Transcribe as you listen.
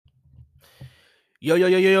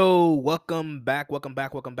Yo. Welcome back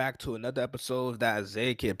to another episode of that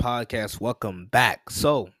Isaiah Kid podcast. Welcome back.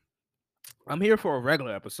 So, I'm here for a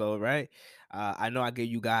regular episode, right? I know I gave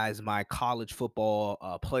you guys my college football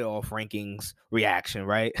playoff rankings reaction,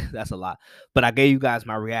 right? That's a lot, but I gave you guys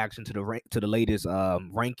my reaction to the latest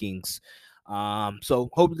rankings. So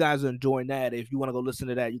hope you guys are enjoying that. If you want to go listen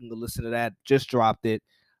to that, you can go listen to that. Just dropped it.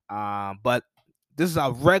 But this is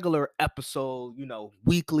a regular episode,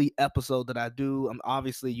 weekly episode that I do.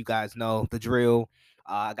 Obviously, you guys know the drill.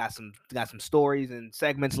 I got some stories and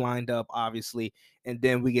segments lined up, obviously, and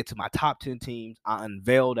then we get to my top 10 teams. I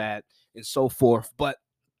unveil that and so forth. But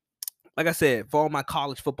like I said, for all my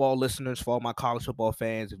college football listeners, for all my college football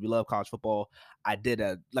fans, if you love college football, I did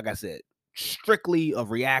like I said, strictly a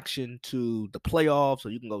reaction to the playoffs, so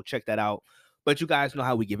you can go check that out. But you guys know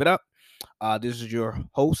how we give it up. This is your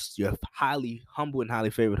host, your highly humble and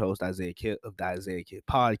highly favorite host, Isaiah Kid of the Isaiah Kid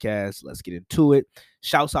podcast. Let's get into it.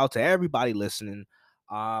 Shouts out to everybody listening.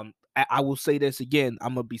 I will say this again.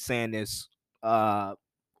 I'm gonna be saying this over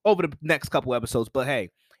the next couple episodes, but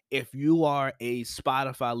hey, if you are a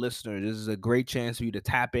Spotify listener, this is a great chance for you to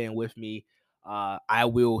tap in with me. I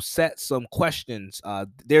will set some questions.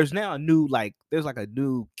 There's now there's like a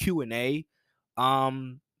new Q&A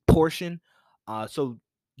portion. So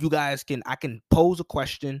you guys I can pose a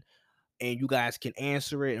question and you guys can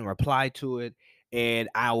answer it and reply to it, and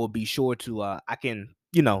I will be sure to I can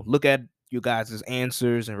look at you guys'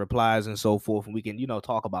 answers and replies and so forth, and we can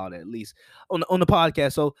talk about it at least on the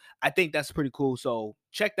podcast. So I think that's pretty cool. So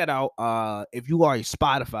check that out. If you are a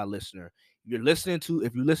Spotify listener, if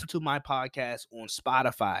you listen to my podcast on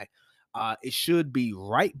Spotify, it should be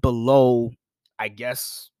right below, I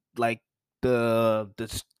guess, like the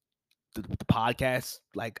podcast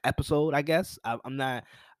like episode, I guess. I'm not.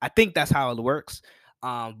 I think that's how it works.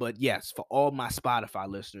 But yes, for all my Spotify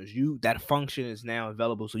listeners, that function is now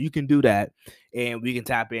available, so you can do that, and we can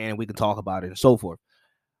tap in and we can talk about it and so forth.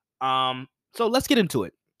 So let's get into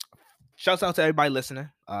it. Shouts out to everybody listening,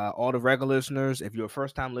 all the regular listeners. If you're a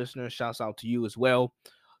first time listener, shouts out to you as well.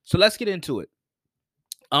 So let's get into it.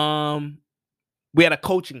 Um, we had a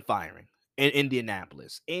coaching firing in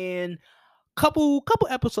Indianapolis, and couple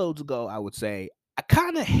episodes ago, I would say I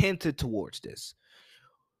kind of hinted towards this.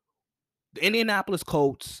 The Indianapolis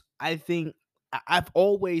Colts, I think I've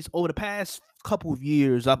always over the past couple of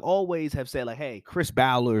years, I've always have said like, hey, Chris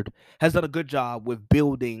Ballard has done a good job with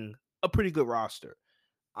building a pretty good roster.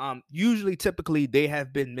 Usually, typically, they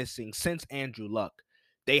have been missing since Andrew Luck.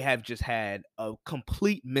 They have just had a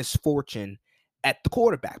complete misfortune at the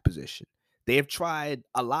quarterback position. They have tried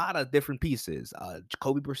a lot of different pieces.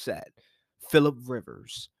 Jacoby Brissett, Philip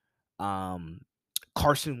Rivers, um,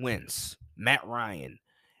 Carson Wentz, Matt Ryan,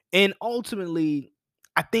 and ultimately,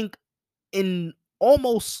 I think in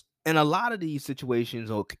almost in a lot of these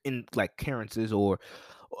situations or in like occurrences or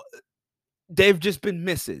they've just been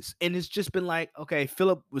misses, and it's just been like, okay,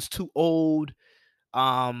 Philip was too old,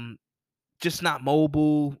 um, just not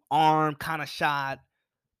mobile, arm kind of shot,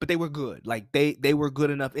 but they were good. Like they were good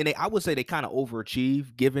enough, and I would say they kind of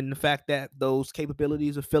overachieved given the fact that those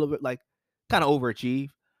capabilities of Philip like kind of overachieve.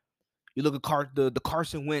 You look at the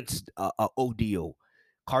Carson Wentz ordeal.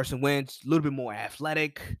 Carson Wentz a little bit more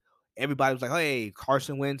athletic. Everybody was like, hey,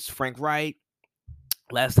 Carson Wentz, Frank Wright.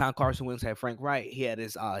 Last time Carson Wentz had Frank Wright, he had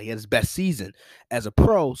his best season as a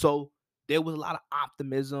pro. So there was a lot of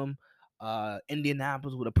optimism.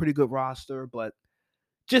 Indianapolis with a pretty good roster, but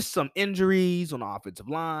just some injuries on the offensive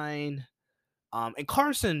line. And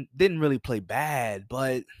Carson didn't really play bad,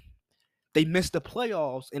 but they missed the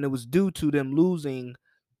playoffs, and it was due to them losing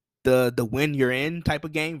the win you're in type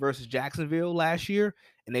of game versus Jacksonville last year,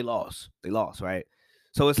 and they lost. They lost, right?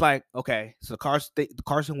 So it's like, okay, so the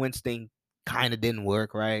Carson Wentz thing kind of didn't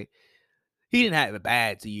work, right? He didn't have a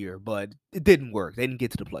bad year, but it didn't work. They didn't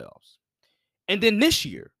get to the playoffs. And then this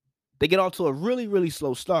year, they get off to a really, really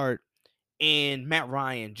slow start, and Matt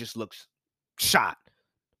Ryan just looks shot.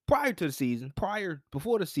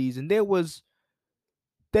 Before the season, there was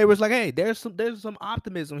like, hey, there's some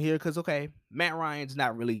optimism here because okay, Matt Ryan's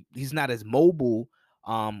he's not as mobile,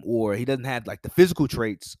 or he doesn't have like the physical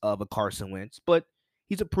traits of a Carson Wentz, but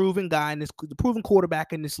he's a proven guy the proven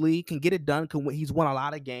quarterback in this league, can get it done, he's won a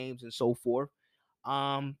lot of games and so forth.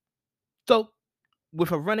 Um, so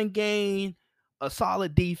with a running game, a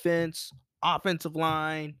solid defense, offensive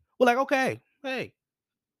line, we're like, okay, hey,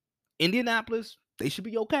 Indianapolis, they should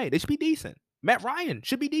be okay. They should be decent. Matt Ryan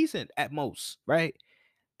should be decent at most, right?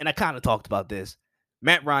 And I kind of talked about this.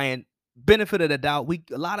 Matt Ryan, benefit of the doubt.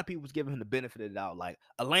 A lot of people was giving him the benefit of the doubt. Like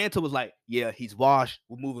Atlanta was like, yeah, he's washed.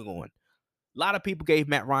 We're moving on. A lot of people gave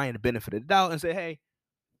Matt Ryan the benefit of the doubt and said, hey,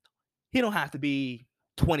 he don't have to be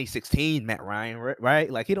 2016 Matt Ryan,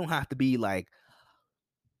 right? Like he don't have to be like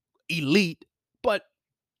elite, but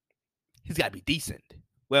he's got to be decent.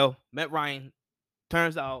 Well, Matt Ryan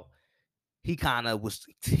turns out he's kind of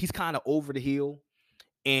over the hill,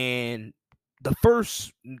 and the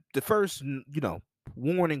first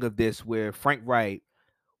warning of this where Frank Wright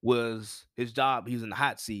was his job, he was in the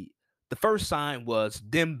hot seat. The first sign was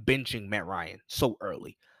them benching Matt Ryan so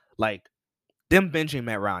early. Like them benching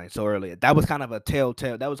Matt Ryan so early. That was kind of a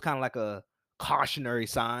telltale. That was kind of like a cautionary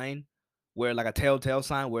sign, where like a telltale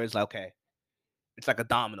sign where it's like, okay, it's like a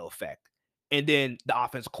domino effect. And then the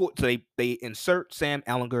offense court, so they insert Sam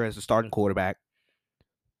Ellinger as the starting quarterback,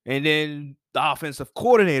 and then the offensive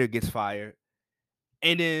coordinator gets fired,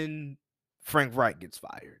 and then Frank Wright gets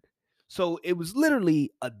fired. So it was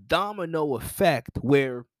literally a domino effect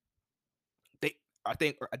where they, I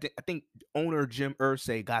think owner Jim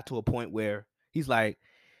Irsay got to a point where he's like,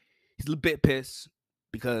 he's a bit pissed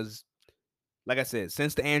because, like I said,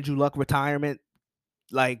 since the Andrew Luck retirement,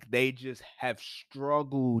 like they just have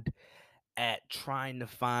struggled at trying to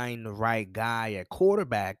find the right guy at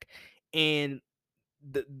quarterback, and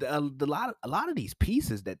a lot of these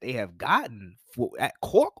pieces that they have gotten at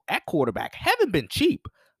quarterback haven't been cheap.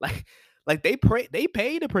 Like they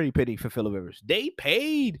paid a pretty penny for Phillip Rivers. They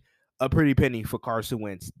paid a pretty penny for Carson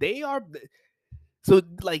Wentz. So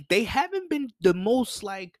like they haven't been the most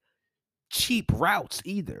like cheap routes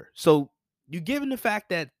either. So you given the fact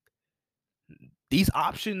that these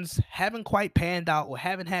options haven't quite panned out or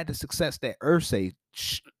haven't had the success that Ursay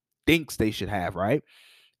thinks they should have, right?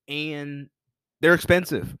 And they're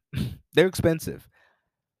expensive. They're expensive.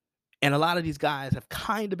 And a lot of these guys have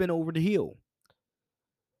kind of been over the hill.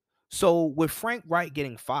 So with Frank Wright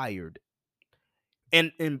getting fired,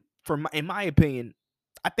 and in my opinion,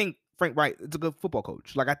 I think Frank Wright is a good football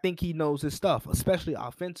coach. Like I think he knows his stuff, especially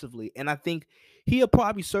offensively, and I think he'll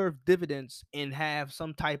probably serve dividends and have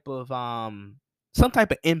some type of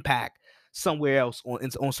impact somewhere else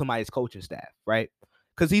on somebody's coaching staff, right?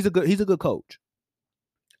 Because he's a good coach.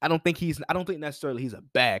 I don't think necessarily he's a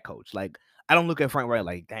bad coach. Like I don't look at Frank Wright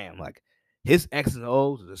like, damn, like his X's and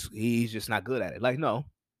O's, he's just not good at it. Like no,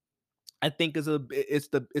 I think it's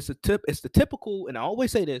the typical, and I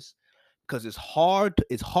always say this because it's hard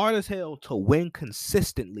as hell to win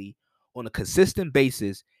consistently on a consistent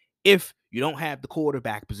basis if you don't have the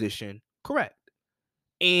quarterback position correct.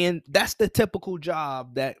 And that's the typical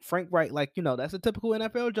job that Frank Wright, like, that's a typical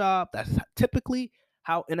NFL job. That's typically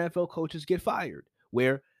how NFL coaches get fired,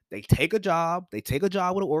 where they take a job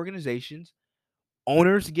with organizations,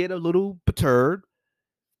 owners get a little perturbed.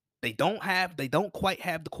 They don't quite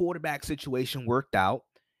have the quarterback situation worked out.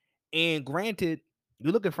 And granted,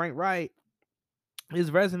 you look at Frank Wright,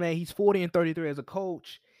 his resume, he's 40-33 as a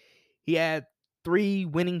coach. He had three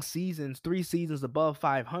seasons above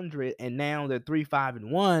 500, and now they're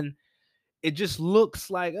 3-5-1. It just looks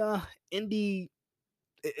like Indy.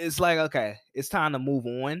 It's like, okay, it's time to move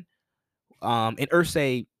on. And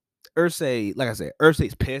Ursay, like I said,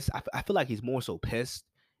 Ursay's pissed. I feel like he's more so pissed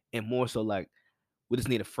and more so like we just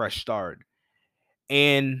need a fresh start.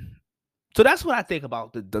 And so that's what I think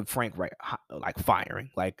about the Frank Wright like firing.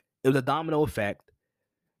 Like it was a domino effect.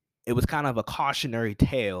 It was kind of a cautionary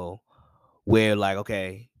tale where like,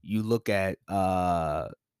 okay, you look at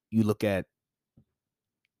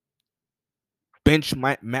bench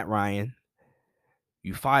Matt Ryan,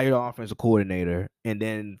 you fired offensive coordinator, and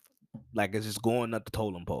then like it's just going up the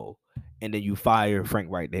totem pole, and then you fire Frank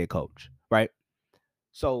Wright, the head coach, right?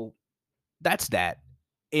 So that's that.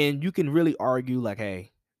 And you can really argue like,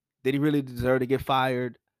 hey, did he really deserve to get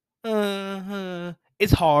fired?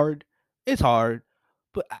 It's hard. It's hard.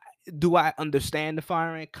 But do I understand the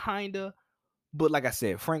firing? Kinda. But like I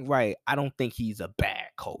said, Frank Wright, I don't think he's a bad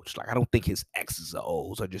coach. Like I don't think his X's or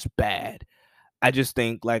O's are just bad. I just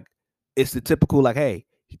think like it's the typical like, hey,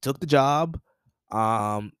 he took the job.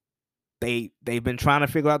 Um, they've been trying to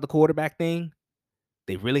figure out the quarterback thing.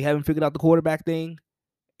 They really haven't figured out the quarterback thing,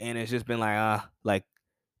 and it's just been like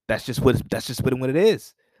that's just what it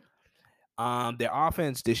is. Their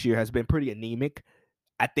offense this year has been pretty anemic.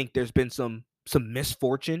 I think there's been some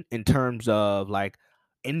misfortune in terms of like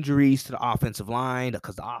injuries to the offensive line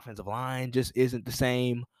because the offensive line just isn't the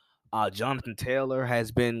same. Jonathan Taylor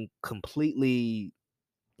has been completely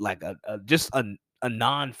like a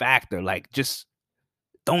non-factor, like just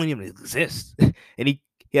don't even exist. And he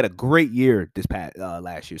had a great year this past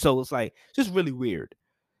last year, so it's like just really weird.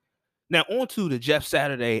 Now on to the Jeff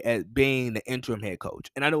Saturday as being the interim head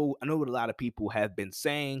coach, and I know what a lot of people have been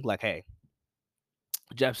saying, like, hey,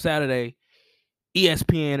 Jeff Saturday,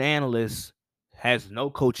 ESPN analyst, has no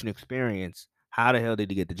coaching experience. How the hell did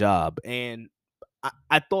he get the job? And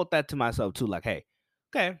I thought that to myself too, like, hey,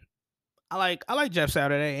 okay, I like Jeff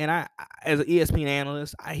Saturday, and as an ESPN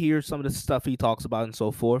analyst, I hear some of the stuff he talks about and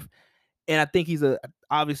so forth. And I think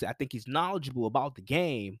obviously I think he's knowledgeable about the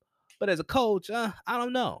game, but as a coach, I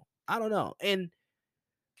don't know. I don't know. And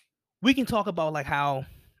we can talk about like how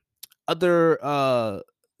other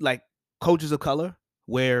like coaches of color,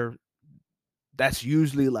 where that's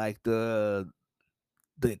usually like the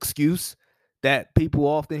excuse that people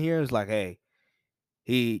often hear is like, hey,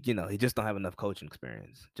 he just don't have enough coaching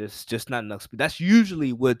experience. Just not enough. That's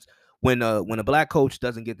usually what when a black coach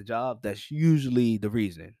doesn't get the job, that's usually the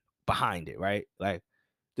reason behind it, right? Like,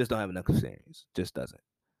 just don't have enough experience. Just doesn't.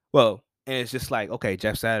 Well, and it's just like, okay,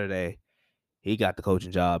 Jeff Saturday, he got the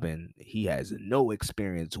coaching job and he has no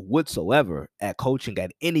experience whatsoever at coaching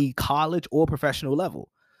at any college or professional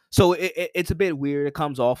level. So it's a bit weird. It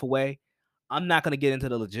comes off a way. I'm not gonna get into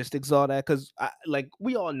the logistics of all that because like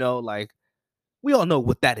we all know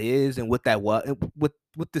what that is and what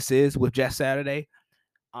this is with Jeff Saturday.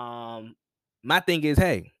 My thing is,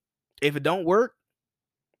 hey, if it don't work,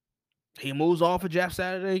 he moves off of Jeff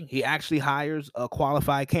Saturday. He actually hires a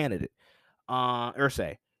qualified candidate.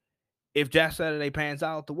 Ursay. If Jeff Saturday pans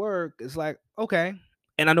out to work, it's like, okay.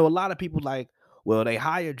 And I know a lot of people like, well, they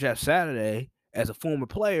hired Jeff Saturday as a former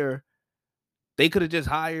player. They could have just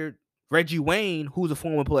hired Reggie Wayne, who's a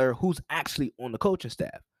former player, who's actually on the coaching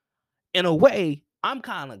staff. In a way, I'm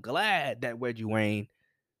kind of glad that Reggie Wayne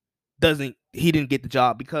didn't get the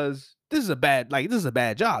job, because this is a bad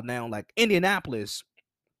job. Now, like Indianapolis,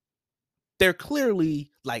 they're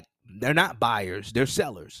clearly like, they're not buyers, they're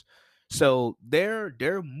sellers. So they're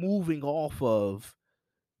moving off a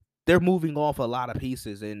lot of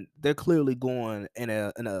pieces, and they're clearly going in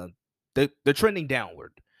a they're trending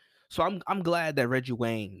downward. So I'm glad that Reggie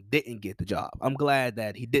Wayne didn't get the job. I'm glad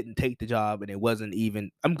that he didn't take the job, and it wasn't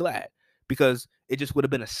even. I'm glad, because it just would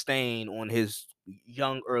have been a stain on his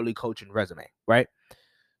young early coaching resume, right?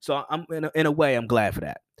 So I'm in a way I'm glad for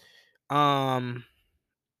that. Um,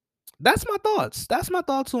 that's my thoughts. That's my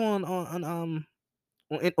thoughts on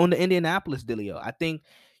the Indianapolis dealio. I think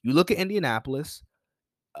you look at Indianapolis.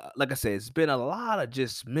 Like I said, it's been a lot of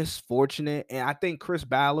just misfortunate, and I think Chris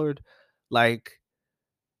Ballard, like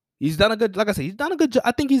he's done a good, like I said, he's done a good job.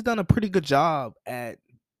 I think he's done a pretty good job at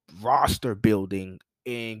roster building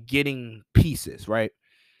and getting pieces right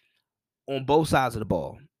on both sides of the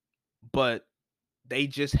ball, but they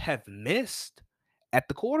just have missed at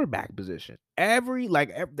the quarterback position.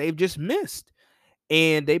 They've just missed,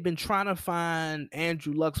 and they've been trying to find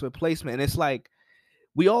Andrew Luck's replacement, and it's like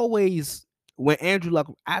we always when Andrew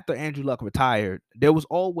Luck after Andrew Luck retired, there was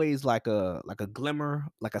always like a glimmer,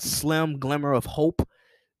 like a slim glimmer of hope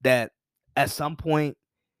that at some point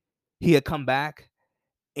he had come back.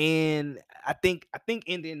 And I think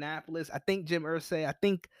Indianapolis, I think Jim Irsay, I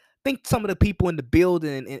think some of the people in the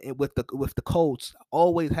building and with the Colts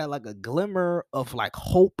always had like a glimmer of like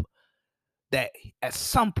hope that at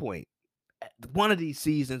some point, one of these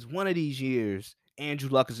seasons, one of these years, Andrew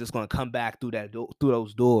Luck is just going to come back through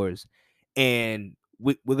those doors, and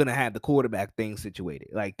we're going to have the quarterback thing situated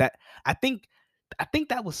like that. I think I think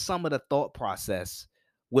that was some of the thought process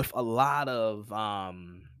with a lot of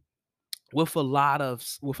with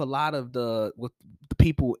the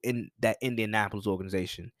people in that Indianapolis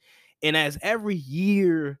organization. And as every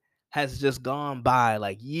year has just gone by,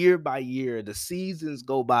 like year by year, the seasons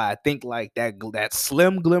go by, I think like that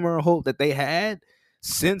slim glimmer of hope that they had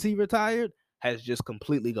since he retired has just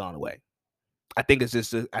completely gone away. I think it's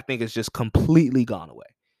just completely gone away.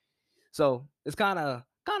 So it's kind of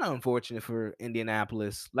unfortunate for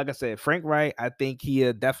Indianapolis. Like I said, Frank Wright, I think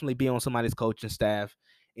he'll definitely be on somebody's coaching staff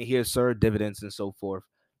and he'll serve dividends and so forth.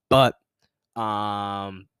 But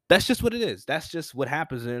that's just what it is. That's just what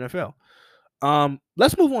happens in the NFL.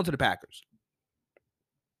 Let's move on to the Packers.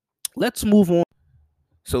 Let's move on.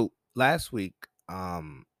 So last week, I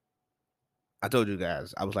told you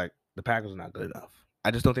guys, I was like, the Packers are not good enough.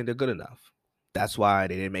 I just don't think they're good enough. That's why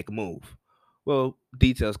they didn't make a move. Well,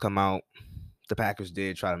 details come out. The Packers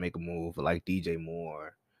did try to make a move, like DJ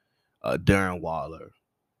Moore, Darren Waller,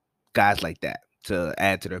 guys like that to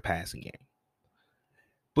add to their passing game.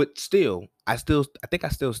 But still, I think I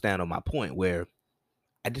still stand on my point where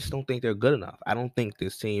I just don't think they're good enough. I don't think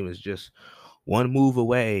this team is just one move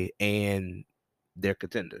away and they're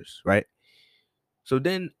contenders, right? So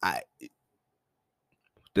then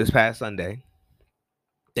this past Sunday,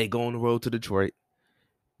 they go on the road to Detroit.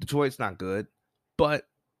 Detroit's not good, but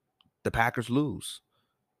the Packers lose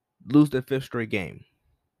their fifth straight game.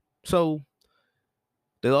 So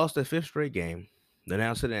they lost their fifth straight game. They're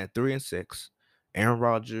now sitting at 3-6. Aaron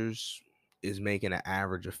Rodgers is making an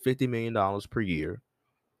average of $50 million per year.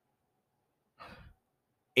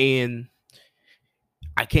 And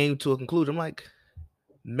I came to a conclusion. I'm like,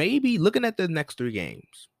 maybe looking at the next 3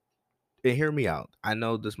 games, and hear me out. I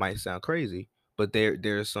know this might sound crazy, but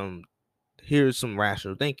here's some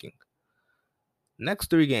rational thinking. Next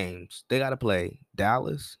 3 games, they got to play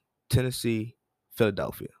Dallas, Tennessee,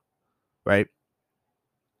 Philadelphia, right?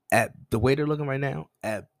 At the way they're looking right now,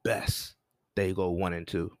 at best, they go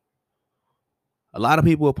 1-2. A lot of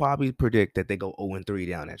people will probably predict that they go 0-3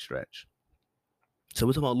 down that stretch. So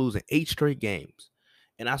we're talking about losing 8 straight games.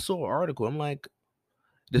 And I saw an article. I'm like,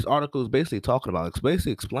 this article is basically talking about, it's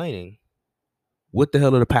basically explaining what the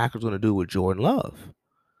hell are the Packers going to do with Jordan Love?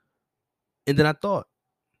 And then I thought,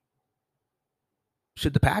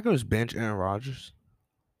 should the Packers bench Aaron Rodgers?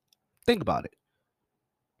 Think about it.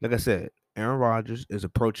 Like I said, Aaron Rodgers is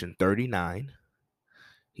approaching 39.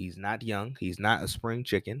 He's not young. He's not a spring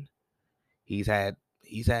chicken. He's had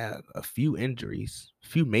a few injuries, a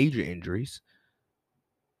few major injuries.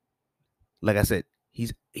 Like I said,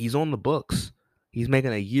 he's on the books. He's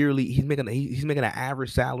making an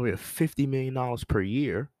average salary of $50 million per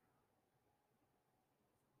year.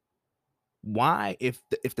 Why, if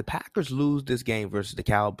the Packers lose this game versus the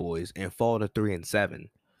Cowboys and fall to 3-7,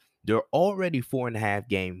 they're already 4.5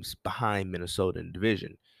 games behind Minnesota in the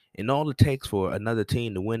division. And all it takes for another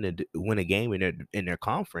team to win a game in their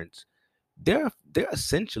conference, they're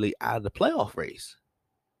essentially out of the playoff race.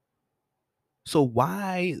 So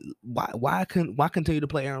why continue to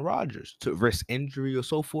play Aaron Rodgers to risk injury or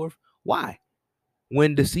so forth? Why?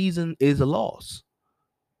 When the season is a loss.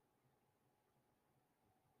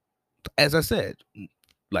 As I said,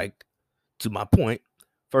 like, to my point,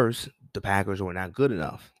 first, the Packers were not good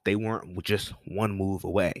enough. They weren't just one move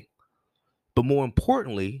away. But more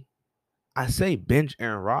importantly, I say bench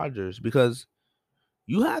Aaron Rodgers because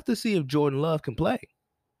you have to see if Jordan Love can play.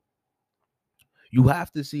 You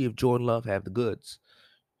have to see if Jordan Love have the goods.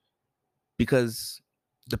 Because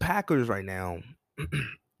the Packers right now,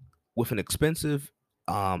 with an expensive,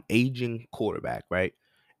 aging quarterback, right?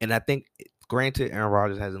 And I think, granted, Aaron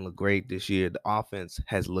Rodgers hasn't looked great this year. The offense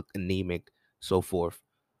has looked anemic, so forth.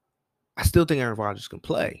 I still think Aaron Rodgers can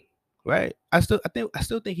play, right? I still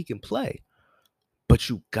think he can play. But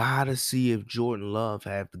you gotta see if Jordan Love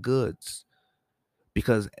have the goods.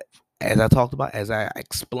 Because as I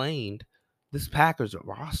explained, this Packers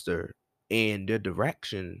roster and their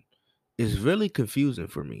direction is really confusing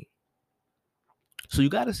for me. So you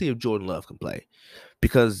got to see if Jordan Love can play.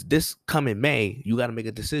 Because this coming May, you got to make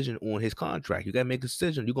a decision on his contract. You got to make a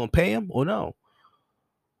decision. You going to pay him or no?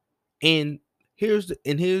 And here's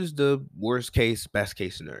the worst case, best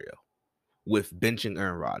case scenario with benching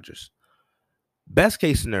Aaron Rodgers. Best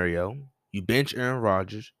case scenario, you bench Aaron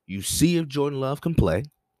Rodgers. You see if Jordan Love can play.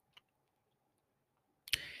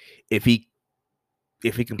 If he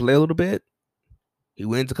can play a little bit, he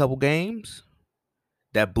wins a couple games.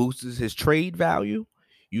 That boosts his trade value.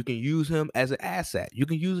 You can use him as an asset. You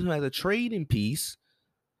can use him as a trading piece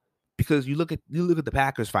because you look at the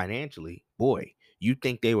Packers financially. Boy, you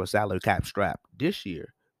think they were salary cap strapped this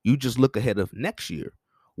year. You just look ahead of next year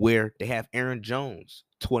where they have Aaron Jones,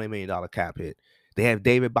 $20 million cap hit. They have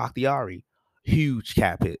David Bakhtiari, huge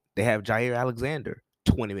cap hit. They have Jair Alexander,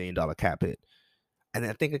 $20 million cap hit. And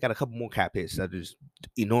I think they got a couple more cap hits that is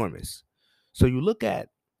enormous. So you look at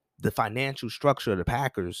the financial structure of the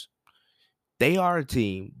Packers. They are a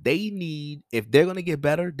team. They need, if they're going to get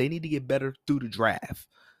better, they need to get better through the draft.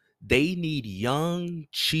 They need young,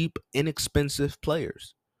 cheap, inexpensive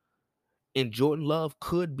players. And Jordan Love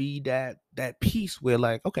could be that piece where,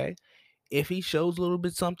 like, okay, if he shows a little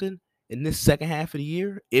bit something in this second half of the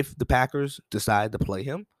year, if the Packers decide to play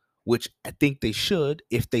him, which I think they should,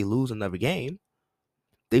 if they lose another game,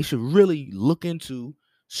 they should really look into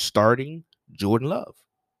starting Jordan Love.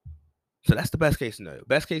 So that's the best case scenario.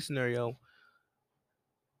 Best case scenario,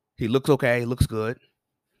 he looks okay, looks good.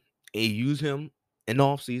 And you use him in the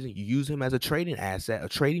offseason. You use him as a trading asset, a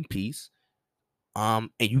trading piece. And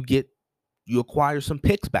you acquire some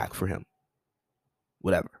picks back for him.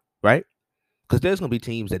 Whatever, right? Because there's gonna be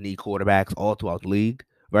teams that need quarterbacks all throughout the league,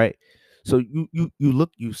 right? So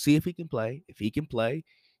you see if he can play. If he can play,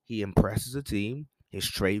 he impresses a team. His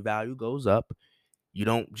trade value goes up. You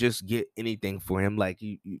don't just get anything for him. Like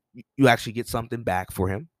you actually get something back for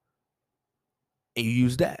him. And you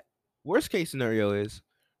use that. Worst case scenario is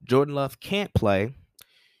Jordan Love can't play.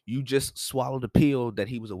 You just swallowed the pill that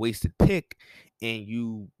he was a wasted pick and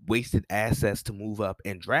you wasted assets to move up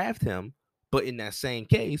and draft him. But in that same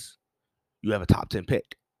case, you have a top 10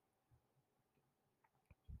 pick.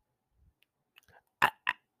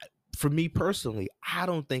 for me personally, I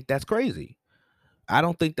don't think that's crazy. I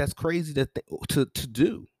don't think that's crazy to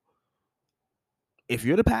do. If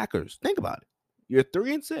you're the Packers, think about it. You're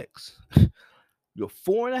 3-6. You're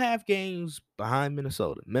 4.5 games behind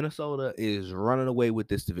Minnesota. Minnesota is running away with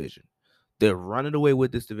this division. They're running away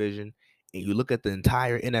with this division. And you look at the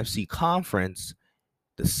entire NFC conference,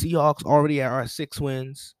 the Seahawks already are at 6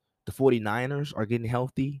 wins. The 49ers are getting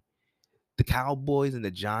healthy. The Cowboys and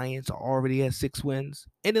the Giants are already at 6 wins.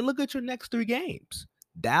 And then look at your next 3 games: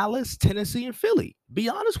 Dallas, Tennessee, and Philly. Be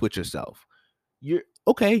honest with yourself. You're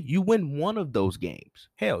okay. You win one of those games.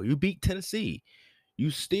 Hell, you beat Tennessee. You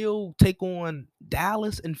still take on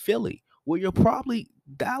Dallas and Philly, where you're probably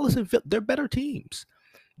Dallas and Philly. They're better teams.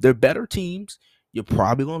 They're better teams. You're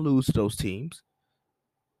probably gonna lose to those teams.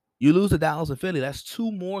 You lose to Dallas and Philly. That's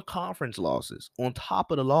 2 more conference losses on top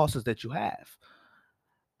of the losses that you have.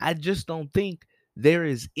 I just don't think there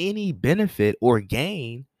is any benefit or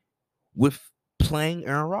gain with playing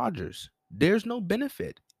Aaron Rodgers. There's no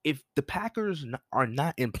benefit. If the Packers are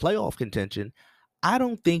not in playoff contention, I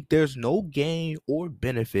don't think there's no gain or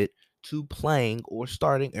benefit to playing or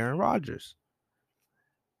starting Aaron Rodgers.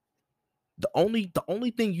 The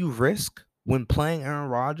only thing you risk when playing Aaron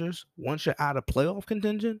Rodgers once you're out of playoff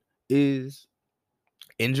contention is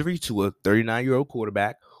injury to a 39-year-old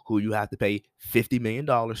quarterback who you have to pay $50 million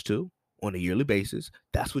to on a yearly basis.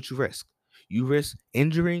 That's what you risk. You risk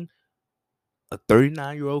injuring a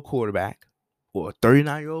 39-year-old quarterback or a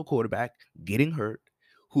 39-year-old quarterback getting hurt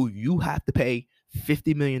who you have to pay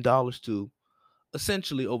 $50 million to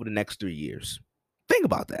essentially over the next 3 years. Think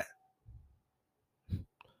about that.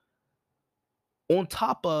 On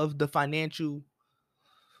top of the financial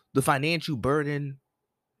burden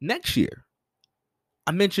next year.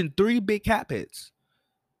 I mentioned 3 big cap hits.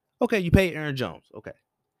 Okay, you pay Aaron Jones. Okay.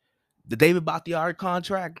 The David Bakhtiari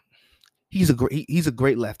contract, he's a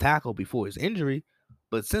great left tackle before his injury,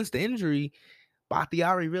 but since the injury,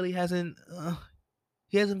 Bakhtiari really hasn't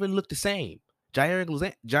really looked the same.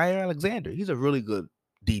 Jair Alexander, he's a really good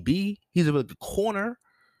DB. He's a really good corner,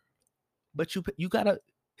 but you gotta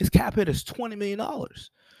his cap hit is $20 million.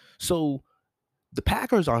 So the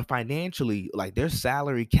Packers are financially like their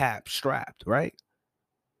salary cap strapped, right?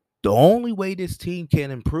 The only way this team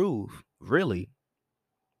can improve, really,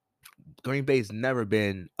 Green Bay's never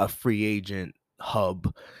been a free agent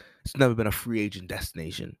hub. It's never been a free agent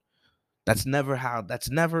destination. That's rare.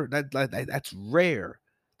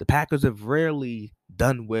 The Packers have rarely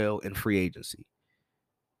done well in free agency.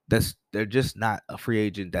 They're just not a free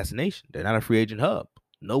agent destination. They're not a free agent hub.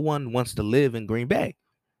 No one wants to live in Green Bay.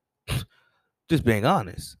 Just being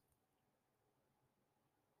honest.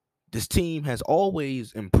 This team has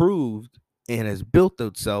always improved and has built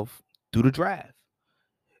itself through the draft.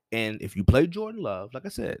 And if you play Jordan Love, like I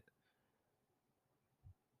said,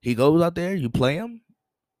 he goes out there, you play him,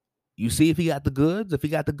 you see if he got the goods. If he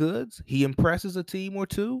got the goods, he impresses a team or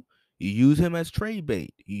two. You use him as trade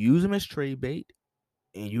bait.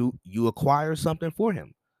 And you acquire something for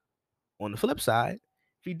him. On the flip side,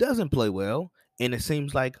 if he doesn't play well, and it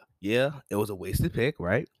seems like, yeah, it was a wasted pick,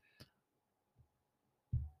 right?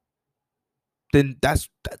 Then that's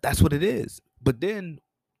what it is. But then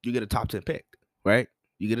you get a top 10 pick, right?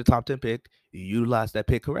 You get a top 10 pick, you utilize that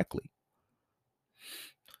pick correctly.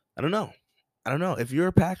 I don't know. If you're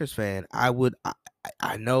a Packers fan, I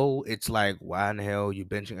know it's like, why in the hell you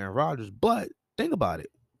benching Aaron Rodgers? But think about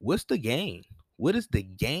it. What's the gain? What is the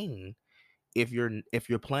gain if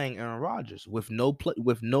you're playing Aaron Rodgers with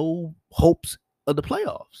no hopes of the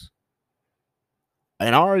playoffs?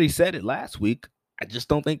 And I already said it last week. I just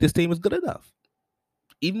don't think this team is good enough.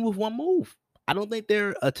 Even with one move. I don't think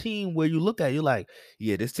they're a team where you look at it, you're like,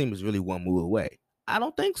 yeah, this team is really one move away. I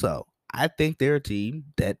don't think so. I think they're a team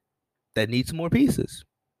that needs more pieces.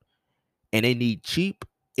 And they need cheap,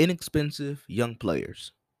 inexpensive young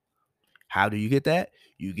players. How do you get that?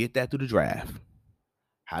 You get that through the draft.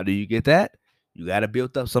 How do you get that? You got to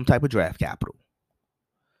build up some type of draft capital.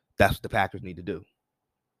 That's what the Packers need to do.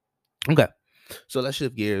 Okay. So let's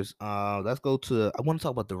shift gears. Let's go to I want to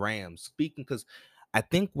talk about the Rams. Speaking because I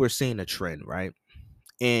think we're seeing a trend, right?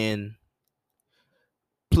 And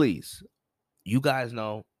please, you guys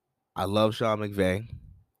know I love Sean McVay.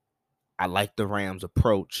 I like the Rams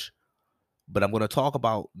approach, but I'm going to talk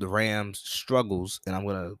about the Rams struggles and I'm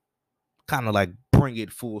going to kind of like bring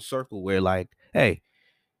it full circle where like, hey,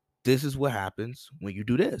 this is what happens when you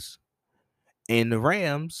do this. And the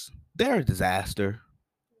Rams, they're a disaster.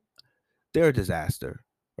 They're a disaster,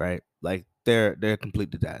 right? Like they're a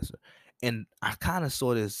complete disaster. And I kind of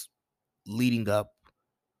saw this leading up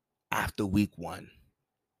after week 1.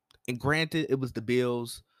 And granted, it was the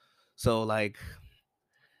Bills, so like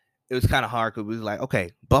it was kind of hard because we was like,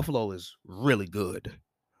 okay, Buffalo is really good.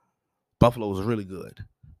 Buffalo is really good.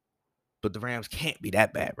 But the Rams can't be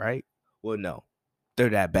that bad, right? Well, no, they're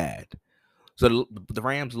that bad. So the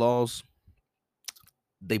Rams lost.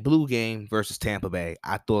 They blew a game versus Tampa Bay.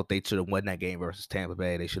 I thought they should have won that game versus Tampa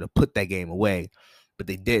Bay. They should have put that game away, but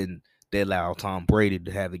they didn't. They allowed Tom Brady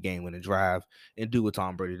to have the game-winning drive and do what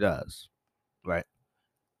Tom Brady does, right?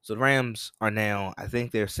 So the Rams are now, I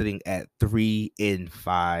think they're sitting at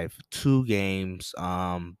 3-5, 2 games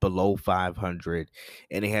below 500,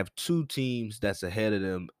 and they have two teams that's ahead of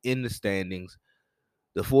them in the standings.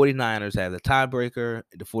 The 49ers have the tiebreaker.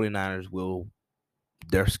 The 49ers will,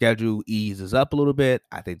 their schedule eases up a little bit.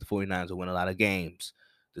 I think the 49ers will win a lot of games.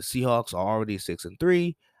 The Seahawks are already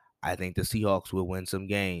 6-3. I think the Seahawks will win some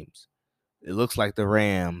games. It looks like the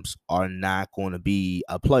Rams are not going to be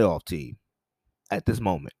a playoff team at this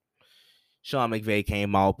moment. Sean McVay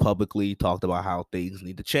came out publicly, talked about how things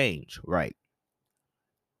need to change, right?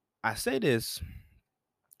 I say this,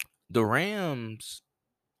 the Rams,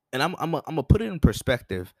 and I'm gonna put it in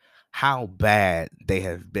perspective how bad they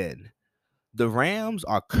have been. The Rams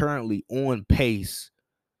are currently on pace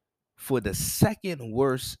for the second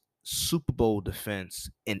worst Super Bowl defense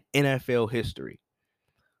in NFL history.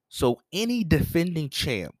 So any defending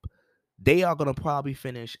champ, they are going to probably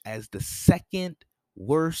finish as the second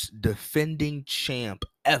worst defending champ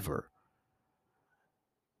ever.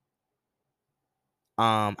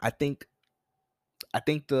 I think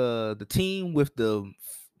the team with the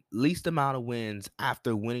least amount of wins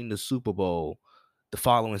after winning the Super Bowl the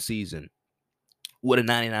following season were the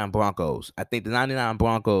 99 Broncos. I think the 99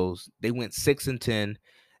 Broncos, they went 6-10,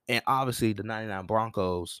 and obviously the 99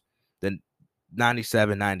 Broncos, the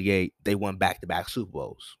 97, 98, they won back-to-back Super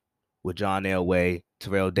Bowls with John Elway,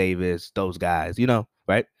 Terrell Davis, those guys,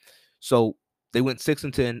 right? So they went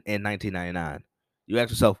 6-10 in 1999. You ask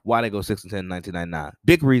yourself why they go 6-10 in 1999.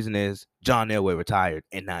 Big reason is John Elway retired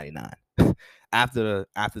in 99. after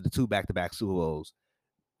the two back-to-back Super Bowls,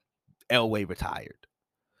 Elway retired.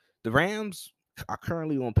 The Rams are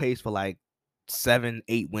currently on pace for like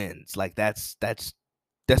 7-8 wins. Like that's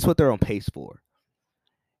what they're on pace for.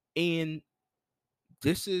 And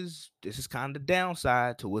this is kind of the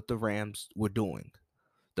downside to what the Rams were doing.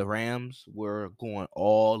 The Rams were going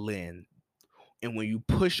all in. And when you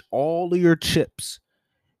push all of your chips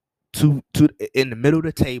to in the middle of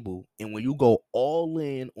the table, and when you go all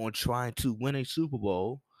in on trying to win a Super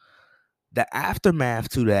Bowl, the aftermath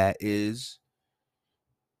to that is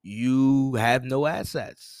you have no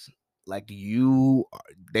assets. Like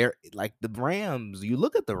they're like the Rams. You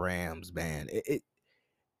look at the Rams, man.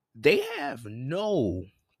 They have no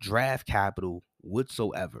draft capital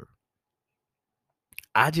whatsoever.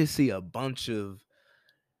 I just see a bunch of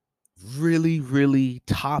really, really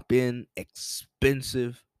top end,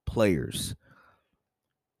 expensive players.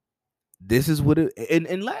 This is what it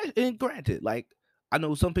and granted, like I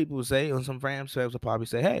know some people will say, or some Rams fans will probably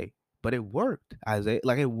say, "Hey, but it worked, Isaiah.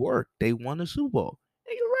 Like it worked. They won the Super Bowl."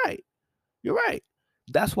 And you're right. You're right.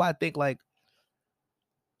 That's why I think like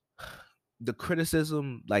the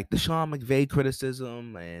criticism, like the Sean McVay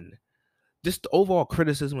criticism, and just the overall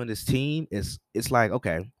criticism of this team is it's like,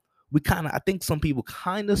 okay, I think some people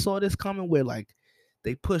kind of saw this coming where like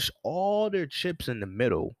they push all their chips in the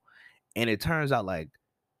middle, and it turns out like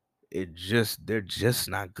they're just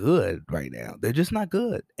not good right now. They're just not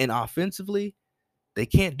good. And offensively, they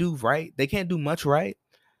can't do right. They can't do much right.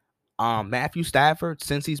 Matthew Stafford,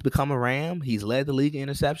 since he's become a Ram, he's led the league in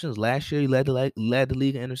interceptions. Last year, he led the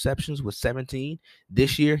league in interceptions with 17.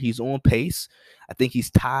 This year, he's on pace. I think he's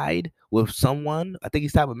tied with someone. I think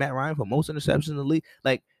he's tied with Matt Ryan for most interceptions in the league.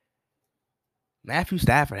 Like, Matthew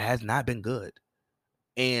Stafford has not been good.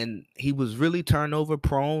 And he was really turnover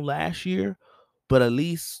prone last year, but at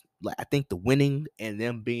least like I think the winning and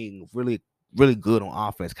them being really, really good on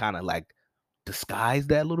offense kind of like disguised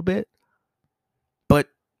that a little bit. But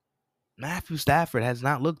Matthew Stafford has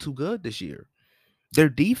not looked too good this year. Their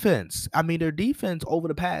defense over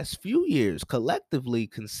the past few years, collectively,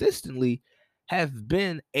 consistently, have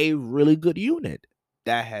been a really good unit.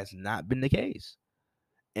 That has not been the case.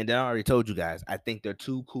 And then I already told you guys, I think they're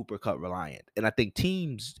too Cooper Kupp reliant. And I think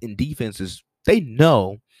teams in defenses, they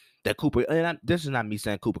know that this is not me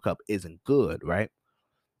saying Cooper Kupp isn't good, right?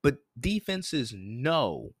 But defenses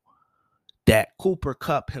know that Cooper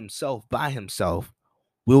Kupp himself by himself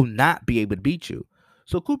will not be able to beat you.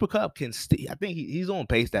 So Cooper Kupp can I think he's on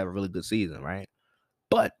pace to have a really good season, right?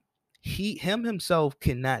 But himself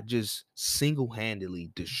cannot just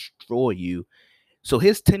single-handedly destroy you. So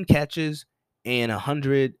his 10 catches and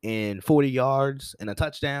 140 yards and a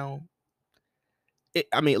touchdown.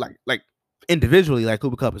 Like individually, like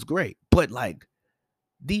Cooper Kupp is great, but like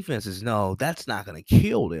defenses, no, that's not gonna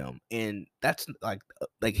kill them, and that's like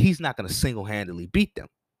he's not gonna single handedly beat them.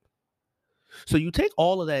 So you take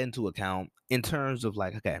all of that into account in terms of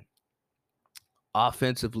like, okay,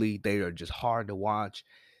 offensively, they are just hard to watch.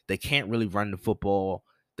 They can't really run the football.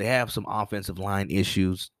 They have some offensive line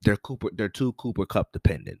issues. They're too Cooper Kupp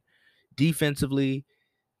dependent. Defensively,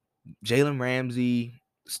 Jalen Ramsey,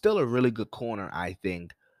 still a really good corner, I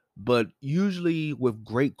think. But usually with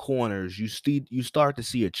great corners, you start to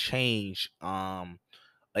see a change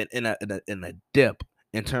in a dip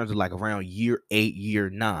in terms of like around year 8, year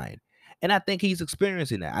 9. And I think he's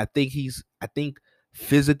experiencing that. I think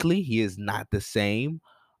physically he is not the same.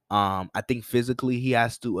 I think physically he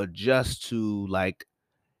has to adjust to like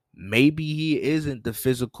maybe he isn't the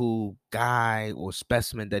physical guy or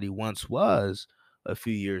specimen that he once was a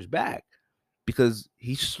few years back because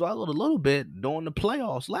he struggled a little bit during the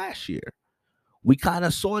playoffs last year. We kind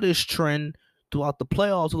of saw this trend throughout the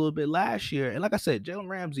playoffs a little bit last year. And like I said, Jalen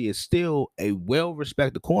Ramsey is still a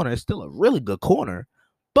well-respected corner. It's still a really good corner.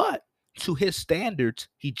 But to his standards,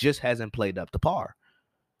 he just hasn't played up to par.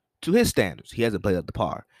 To his standards, he hasn't played up to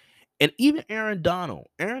par. And even Aaron Donald.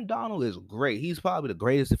 Aaron Donald is great. He's probably the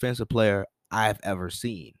greatest defensive player I've ever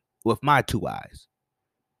seen with my two eyes.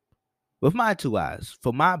 With my two eyes.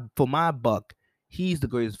 For my buck, he's the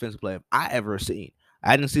greatest defensive player I ever seen.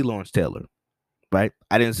 I didn't see Lawrence Taylor, right?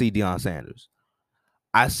 I didn't see Deion Sanders.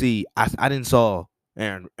 I didn't saw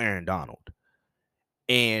Aaron Donald.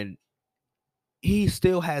 And he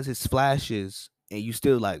still has his flashes and you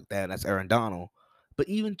still like that's Aaron Donald. But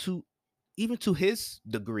even to his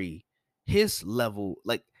degree, his level,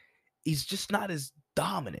 like he's just not as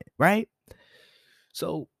dominant, right?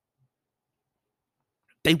 So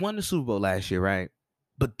they won the Super Bowl last year, right?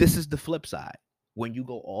 But this is the flip side. When you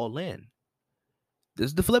go all in, this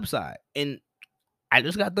is the flip side. And I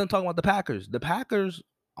just got done talking about the Packers. The Packers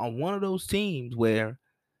are one of those teams where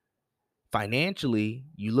financially,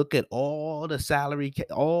 you look at all the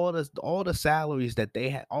all the salaries that they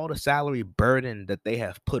had, all the salary burden that they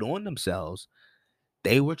have put on themselves.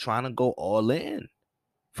 They were trying to go all in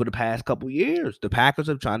for the past couple years. The Packers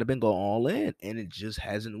have tried to been go all in, and it just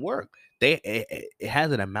hasn't worked. It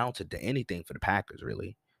hasn't amounted to anything for the Packers,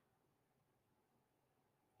 really.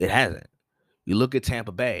 It hasn't. You look at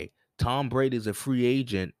Tampa Bay. Tom Brady is a free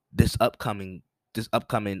agent this upcoming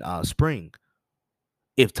spring.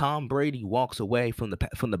 If Tom Brady walks away from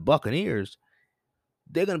the Buccaneers,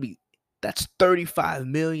 they're gonna be that's 35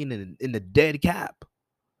 million in the dead cap.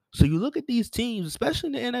 So you look at these teams, especially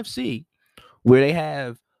in the NFC, where they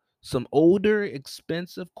have some older,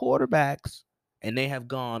 expensive quarterbacks, and they have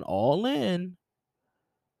gone all in.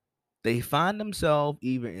 They find themselves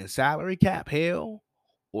either in salary cap hell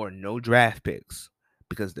or no draft picks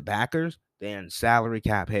because the Packers they're in salary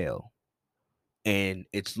cap hell, and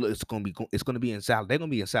it's gonna be in salary. They're gonna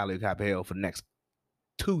be in salary cap hell for the next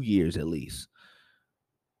 2 years at least.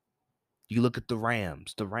 You look at the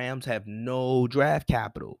Rams. The Rams have no draft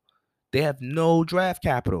capital. They have no draft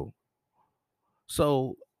capital.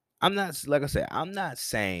 So I'm not like I said, I'm not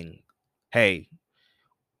saying, hey,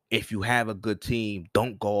 if you have a good team,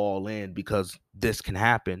 don't go all in because this can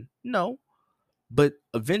happen. No. But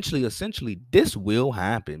eventually, essentially, this will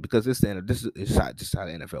happen because this is how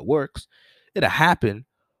the NFL works. It'll happen.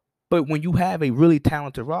 But when you have a really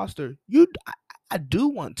talented roster, I do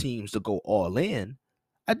want teams to go all in.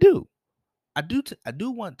 I do. I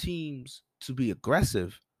do want teams to be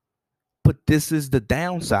aggressive, but this is the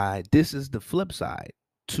downside. This is the flip side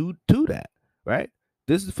to that, right?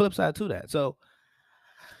 This is the flip side to that. So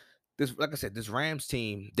this, like I said, this Rams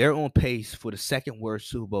team, they're on pace for the second worst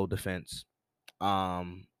Super Bowl defense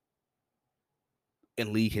um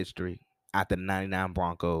in league history after the 99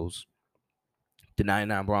 Broncos. The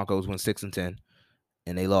 99 Broncos went 6-10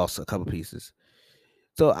 and they lost a couple pieces.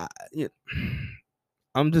 So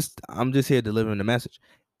I'm just here delivering the message.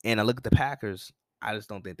 And I look at the Packers, I just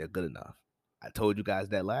don't think they're good enough. I told you guys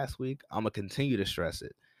that last week. I'm gonna continue to stress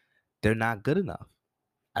it. They're not good enough.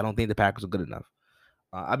 I don't think the Packers are good enough.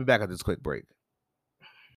 I'll be back at this quick break.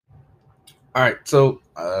 All right, so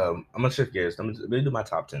I'm gonna shift gears. Let me do my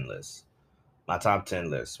top 10 list. My top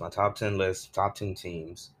 10 list. My top 10 list. Top 10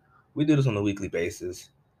 teams. We do this on a weekly basis.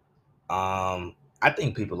 I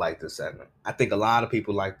think people like this segment. I think a lot of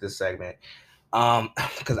people like this segment.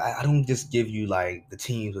 Because I don't just give you like the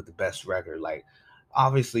teams with the best record. Like,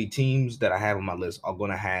 obviously, teams that I have on my list are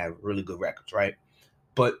gonna have really good records, right?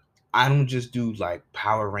 But I don't just do like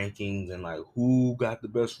power rankings and like who got the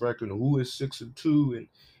best record and who is 6-2 and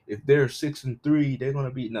if they're 6-3, they're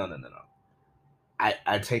gonna be no.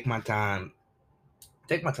 I take my time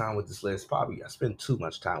take my time with this list. Probably I spend too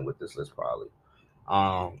much time with this list probably.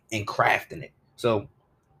 And crafting it. So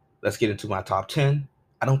let's get into my top 10.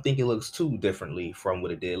 I don't think it looks too differently from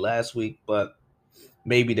what it did last week, but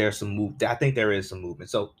maybe there's some move. I think there is some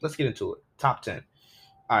movement. So let's get into it. Top 10.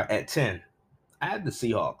 All right, at 10, I had the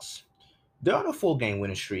Seahawks. They're on a 4-game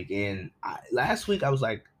winning streak, and last week I was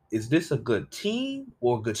like, is this a good team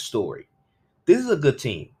or a good story? This is a good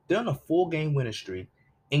team. They're on a 4-game winning streak,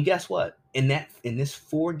 and guess what? In this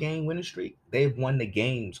 4-game winning streak, they've won the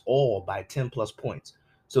games all by 10 plus points.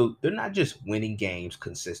 So they're not just winning games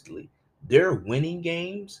consistently; they're winning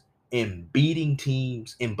games and beating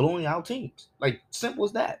teams and blowing out teams. Like simple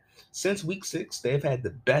as that. Since week 6, they've had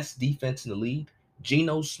the best defense in the league.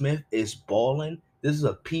 Geno Smith is balling. This is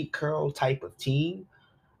a Pete Carroll type of team.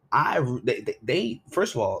 They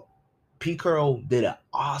first of all, Pete Carroll did an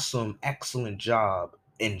awesome, excellent job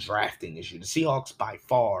in drafting this year. The Seahawks by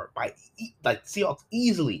far, Seahawks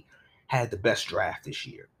easily had the best draft this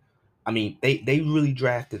year. I mean, they really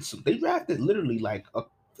drafted some. They drafted literally like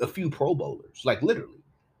a few Pro Bowlers, like literally.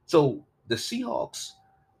 So the Seahawks,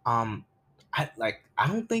 um, I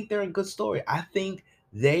don't think they're a good story. I think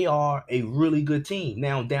they are a really good team.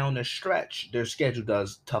 Now down the stretch, their schedule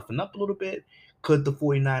does toughen up a little bit. Could the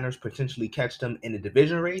 49ers potentially catch them in the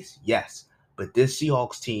division race? Yes. But this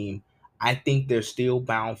Seahawks team, I think they're still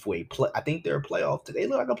bound for a play. I think they're a playoff. They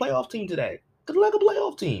look like a playoff team today. They look like a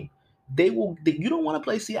playoff team. You don't want to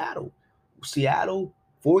play Seattle. Seattle,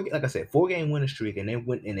 like I said, 4-game winning streak, and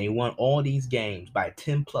they won all these games by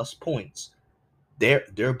 10 plus points.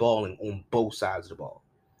 They're balling on both sides of the ball.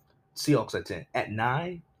 Seahawks at 10. At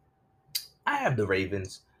 9, I have the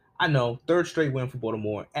Ravens. I know, third straight win for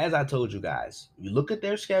Baltimore. As I told you guys, you look at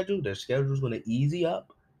their schedule is going to easy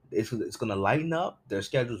up. It's going to lighten up. Their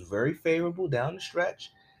schedule is very favorable down the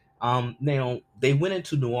stretch. Now, they went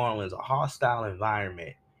into New Orleans, a hostile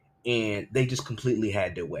environment, and they just completely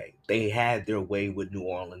had their way. They had their way with New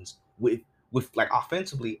Orleans. With like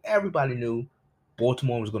offensively, everybody knew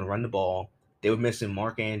Baltimore was going to run the ball. They were missing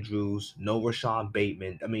Mark Andrews, no Rashawn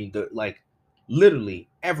Bateman. I mean, literally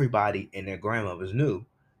everybody and their grandmothers knew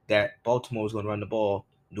that Baltimore was going to run the ball.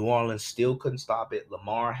 New Orleans still couldn't stop it.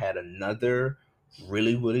 Lamar had another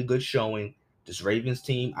really, really good showing. This Ravens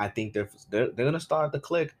team, I think they're going to start to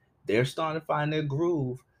click. They're starting to find their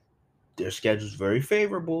groove. Their schedule's very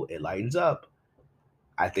favorable. It lightens up.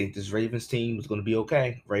 I think this Ravens team is going to be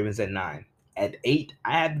okay. Ravens at 9. At 8,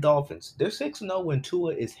 I had the Dolphins. They're 6-0 when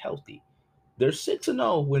Tua is healthy. They're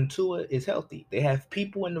 6-0 when Tua is healthy. They have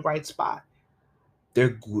people in the right spot. They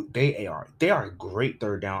are a great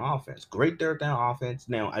third down offense. Great third down offense.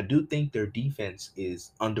 Now, I do think their defense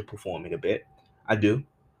is underperforming a bit. I do.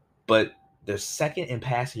 But they're second in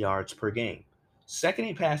passing yards per game. Second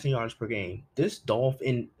in passing yards per game. This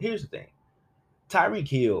Dolphin, here's the thing. Tyreek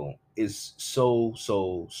Hill is so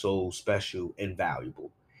special and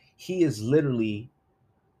valuable. He is literally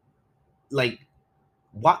like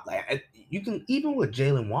what you can even with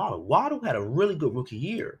Jalen Waddle. Waddle had a really good rookie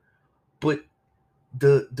year, but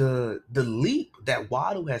the leap that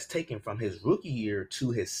Waddle has taken from his rookie year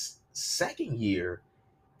to his second year,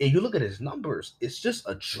 and you look at his numbers, it's just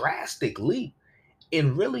a drastic leap.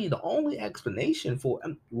 And really, the only explanation for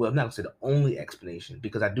well, I'm not gonna say the only explanation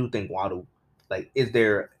because I do think Waddle is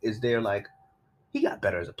there like he got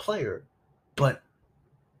better as a player, but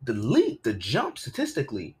the leap, the jump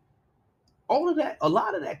statistically, all of that, a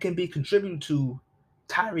lot of that can be contributed to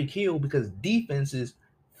Tyreek Hill because defenses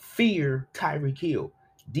fear Tyreek Hill.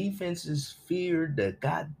 Defenses fear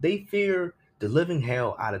they fear the living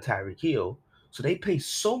hell out of Tyreek Hill. So they pay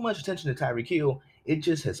so much attention to Tyreek Hill, it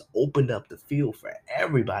just has opened up the field for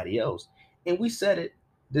everybody else. And we said it,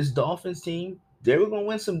 this Dolphins team, they were gonna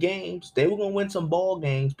win some games. They were gonna win some ball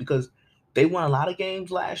games because they won a lot of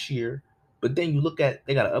games last year. But then you look at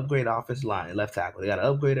they got to upgrade offensive line, left tackle. They got to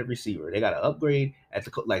upgrade at receiver. They got to upgrade at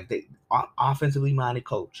offensively minded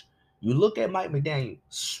coach. You look at Mike McDaniel,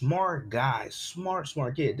 smart guy, smart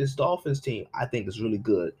kid. This Dolphins team, I think, is really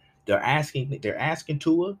good. They're asking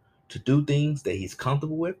Tua to do things that he's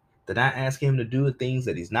comfortable with. They're not asking him to do the things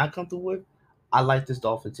that he's not comfortable with. I like this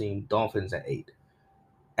Dolphins team. Dolphins at 8.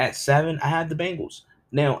 At 7, I have the Bengals.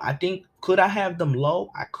 Now, I think could I have them low?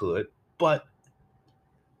 I could, but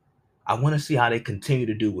I want to see how they continue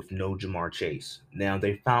to do with no Jamar Chase. Now,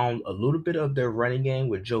 they found a little bit of their running game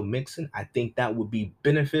with Joe Mixon. I think that would be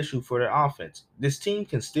beneficial for their offense. This team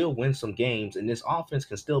can still win some games, and this offense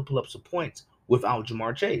can still pull up some points without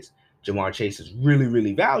Jamar Chase. Jamar Chase is really,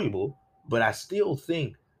 really valuable, but I still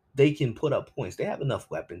think they can put up points. They have enough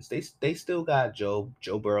weapons. They still got Joe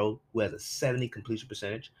Burrow, who has a 70 completion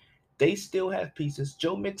percentage. They still have pieces.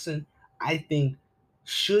 Joe Mixon, I think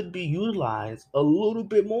should be utilized a little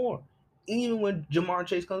bit more. Even when Jamar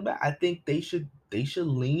Chase comes back, I think they should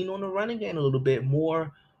lean on the running game a little bit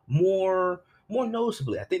more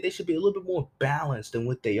noticeably. I think they should be a little bit more balanced than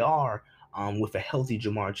what they are with a healthy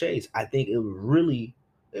Jamar Chase. I think it would really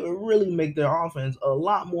make their offense a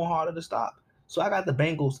lot more harder to stop. So I got the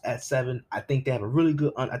Bengals at 7. I think they have a really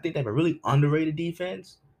good. I think they have a really underrated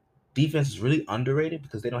defense. Defense is really underrated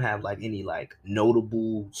because they don't have like any like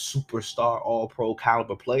notable superstar all pro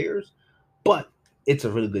caliber players, but it's a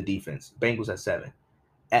really good defense. Bengals at 7.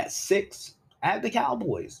 At 6, I have the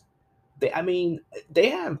Cowboys. I mean, they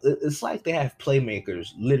have. It's like they have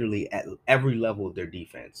playmakers literally at every level of their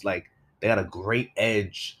defense. Like they got a great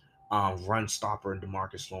edge, run stopper in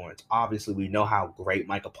Demarcus Lawrence. Obviously, we know how great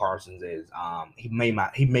Michael Parsons is. He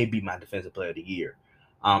may be my defensive player of the year.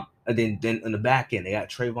 And then in the back end, they got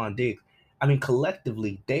Trayvon Diggs. I mean,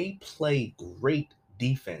 collectively, they play great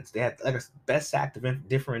defense. They have like a best sack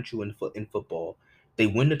differential in football. They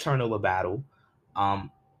win the turnover battle.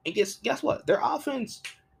 And guess what? Their offense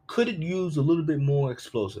could it use a little bit more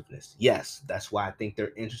explosiveness? Yes, that's why I think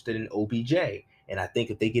they're interested in OBJ. And I think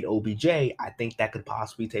if they get OBJ, I think that could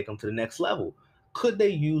possibly take them to the next level. Could they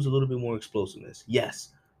use a little bit more explosiveness? Yes,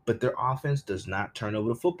 but their offense does not turn over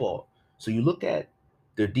the football. So you look at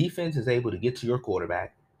their defense is able to get to your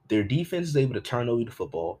quarterback. Their defense is able to turn over the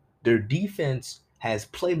football. Their defense has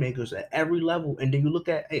playmakers at every level. And then you look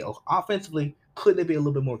at, hey, offensively, could they be a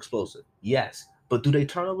little bit more explosive? Yes. But do they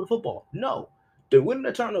turn over the football? No. They're winning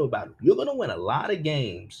the turnover battle. You're going to win a lot of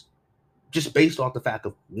games just based off the fact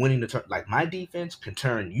of winning the turn. Like my defense can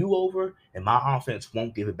turn you over, and my offense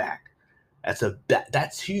won't give it back.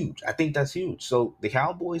 That's huge. I think that's huge. So the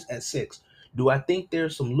Cowboys at 6. Do I think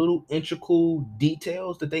there's some little integral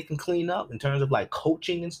details that they can clean up in terms of like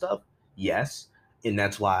coaching and stuff? Yes, and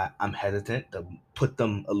that's why I'm hesitant to put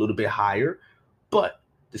them a little bit higher. But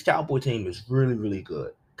this Cowboy team is really, really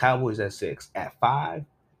good. Cowboys at 6. At 5,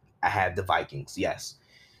 I have the Vikings. Yes,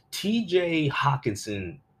 TJ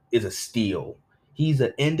Hawkinson is a steal. He's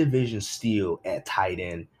an in division steal at tight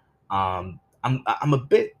end. I'm a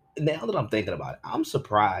bit now that I'm thinking about it. I'm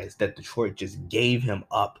surprised that Detroit just gave him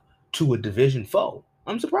up to a division foe.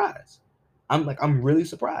 I'm surprised. I'm really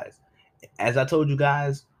surprised. As I told you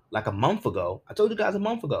guys like a month ago, I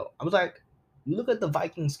was like, you look at the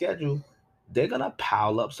Vikings schedule, they're gonna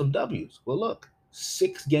pile up some W's. Well, look,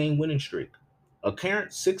 6-game winning streak, a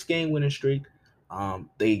current 6-game winning streak.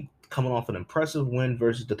 They coming off an impressive win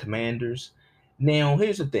versus the Commanders. Now,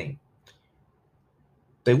 here's the thing: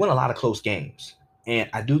 they win a lot of close games, and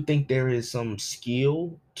I do think there is some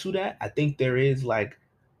skill to that. I think there is like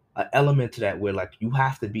an element to that where like you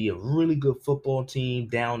have to be a really good football team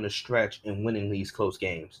down the stretch and winning these close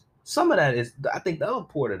games. Some of that is, I think, the other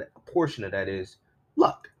portion of that is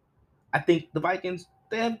luck. I think the Vikings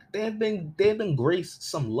they have been graced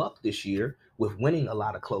some luck this year with winning a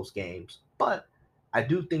lot of close games, but I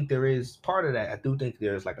do think there is part of that. I do think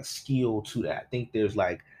there's like a skill to that. I think there's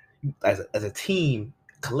like as a team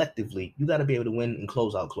collectively, you got to be able to win and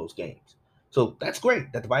close out close games. So that's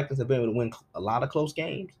great that the Vikings have been able to win a lot of close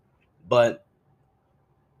games, but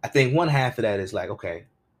I think one half of that is like, okay,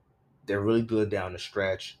 they're really good down the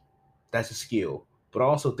stretch. That's a skill, but I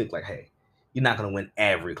also think like, hey, you're not gonna win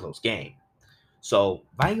every close game. So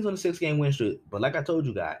Vikings on a 6-game win streak. But like I told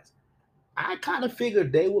you guys, I kind of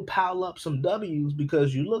figured they would pile up some W's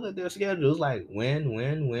because you look at their schedules like win,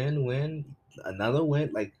 win, win, win, another win.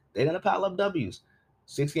 Like they're gonna pile up W's.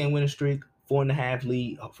 6-game winning streak,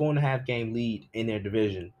 4.5 game lead in their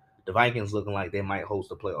division. The Vikings looking like they might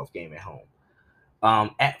host a playoff game at home.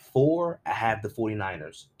 At 4, I have the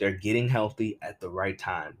 49ers. They're getting healthy at the right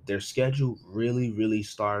time. Their schedule really, really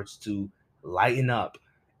starts to lighten up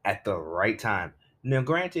at the right time. Now,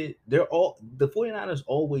 granted, the 49ers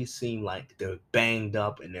always seem like they're banged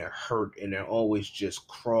up and they're hurt and they're always just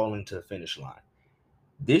crawling to the finish line.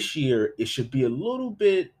 This year, it should be a little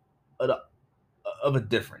bit of a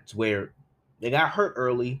difference where they got hurt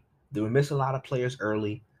early, they were missing a lot of players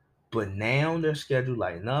early, but now their schedule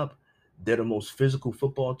lighting up. They're the most physical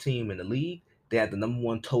football team in the league. They have the number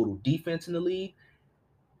one total defense in the league.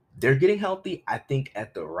 They're getting healthy, I think,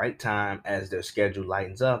 at the right time as their schedule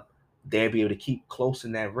lightens up. They'll be able to keep close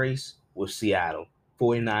in that race with Seattle.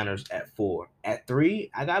 49ers at 4. At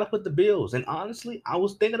 3, I got to put the Bills. And honestly, I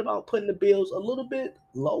was thinking about putting the Bills a little bit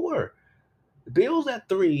lower. The Bills at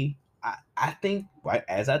 3, I think, right,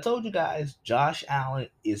 as I told you guys, Josh Allen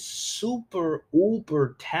is super,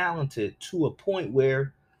 uber talented to a point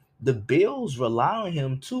where the Bills rely on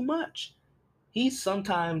him too much. He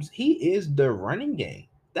is their running game.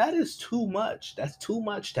 That is too much. That's too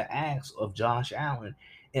much to ask of Josh Allen.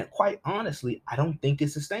 And quite honestly, I don't think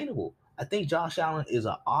it's sustainable. I think Josh Allen is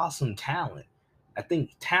an awesome talent. I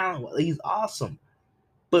think talent, he's awesome.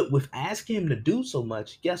 But with asking him to do so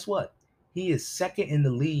much, guess what? He is second in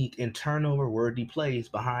the league in turnover worthy plays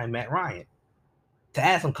behind Matt Ryan. To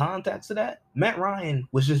add some context to that, Matt Ryan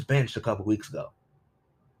was just benched a couple weeks ago.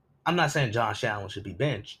 I'm not saying Josh Allen should be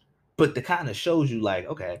benched, but it kind of shows you like,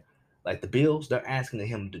 okay, like the Bills, they're asking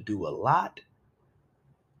him to do a lot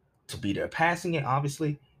to be their passing game,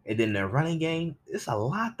 obviously, and then their running game. It's a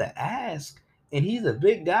lot to ask. And he's a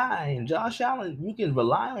big guy, and Josh Allen, you can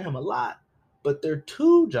rely on him a lot, but they're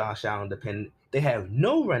too Josh Allen dependent. They have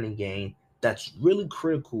no running game that's really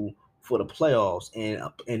critical for the playoffs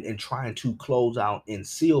and trying to close out and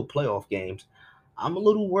seal playoff games. I'm a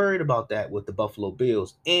little worried about that with the Buffalo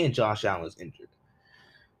Bills, and Josh Allen's injured.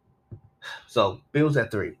 So Bills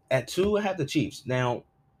at 3. At 2, I have the Chiefs. Now,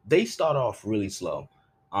 they start off really slow.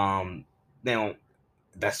 Now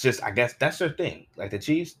that's just, I guess that's their thing. Like the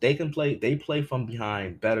Chiefs, they play from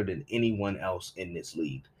behind better than anyone else in this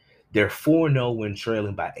league. They're 4-0 when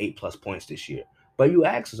trailing by 8+ points this year. But you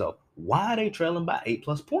ask yourself, why are they trailing by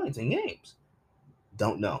 8+ points in games?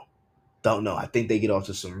 Don't know. Don't know. I think they get off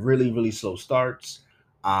to some really, really slow starts.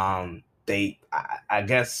 I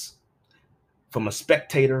guess from a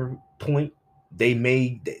spectator point, they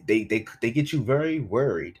get you very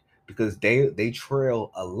worried because they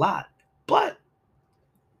trail a lot. But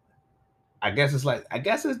I guess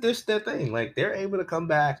it's this their thing. Like they're able to come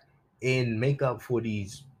back and make up for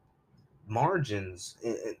these margins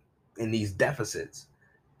in these deficits.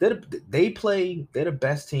 They're the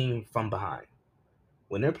best team from behind.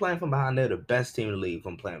 When they're playing from behind, they're the best team in the league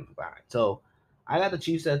from playing from behind. So I got the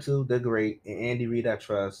Chiefs at 2. They're great. And Andy Reid, I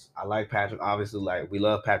trust. I like Patrick. Obviously, like we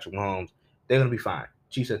love Patrick Mahomes. They're gonna be fine.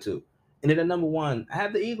 Chiefs at 2. And then at number 1, I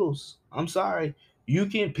have the Eagles. I'm sorry.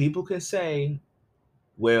 People can say,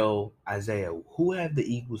 well, Isaiah, who have the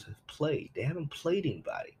Eagles have played? They haven't played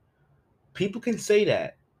anybody. People can say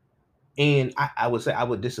that. And I would say I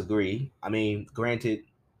would disagree. I mean, granted,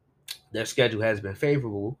 their schedule has been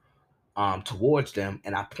favorable towards them,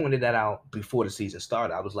 and I pointed that out before the season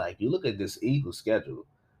started. I was like, you look at this Eagles schedule,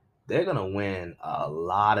 they're gonna win a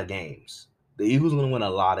lot of games. The Eagles are gonna win a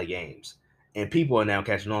lot of games, and people are now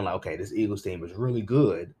catching on like, okay, this Eagles team is really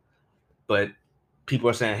good, but people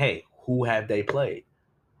are saying, hey, who have they played?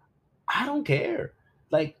 I don't care.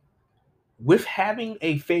 Like with having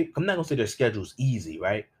I'm not gonna say their schedule's easy,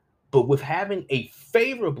 right? But with having a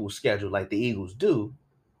favorable schedule like the Eagles do,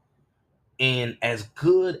 and as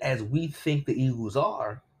good as we think the Eagles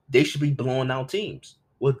are, they should be blowing out teams.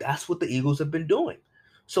 Well, that's what the Eagles have been doing.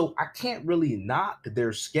 So I can't really knock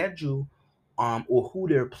their schedule or who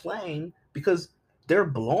they're playing because they're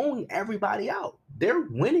blowing everybody out. They're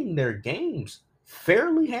winning their games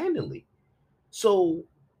fairly handily. So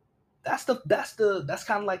that's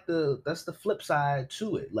kind of like the flip side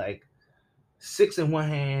to it. Like 6 in one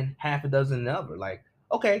hand, half a dozen in the other. Like,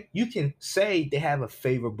 okay, you can say they have a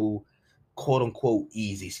favorable, quote unquote,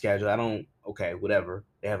 easy schedule. I don't, okay, whatever.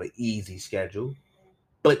 They have an easy schedule.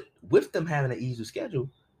 But with them having an easy schedule,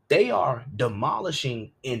 they are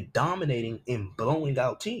demolishing and dominating and blowing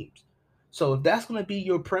out teams. So if that's going to be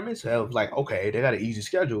your premise of like, okay, they got an easy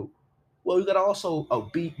schedule, well, you got to also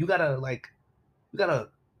you got to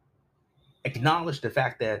acknowledge the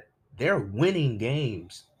fact that they're winning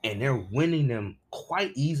games and they're winning them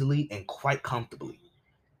quite easily and quite comfortably.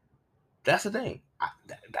 That's the thing.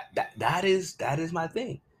 That is my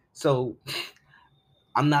thing. So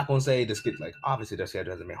I'm not gonna say this kid like obviously their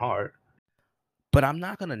schedule hasn't been hard, but I'm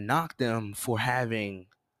not gonna knock them for having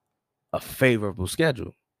a favorable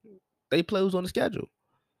schedule. They play who's on the schedule,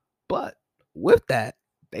 but with that,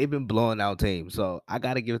 they've been blowing out teams. So I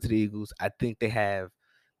got to give it to the Eagles. I think they have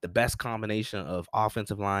the best combination of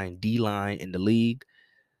offensive line, D line in the league.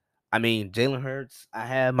 I mean, Jalen Hurts, I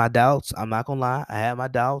have my doubts. I'm not gonna lie, I have my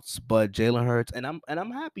doubts, but Jalen Hurts, and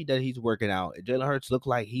I'm happy that he's working out. Jalen Hurts look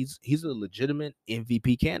like he's a legitimate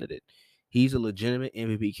MVP candidate. He's a legitimate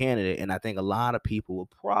MVP candidate, and I think a lot of people will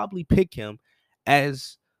probably pick him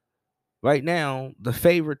as right now the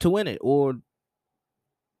favorite to win it or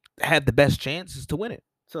have the best chances to win it.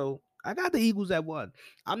 So I got the Eagles at 1.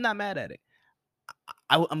 I'm not mad at it.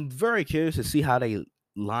 I'm very curious to see how they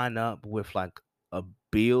line up with like a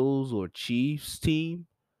Bills or Chiefs team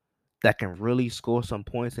that can really score some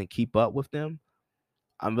points and keep up with them.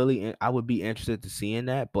 I would be interested to seeing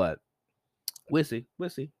that, but we'll see.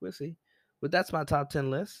 But that's my top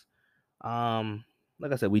 10 list. Um,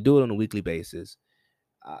 like I said, we do it on a weekly basis,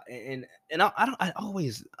 and I don't I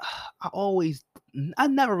always I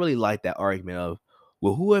never really liked that argument of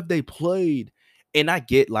well, who have they played? And I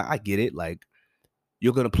get it, like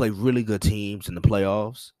You're going to play really good teams in the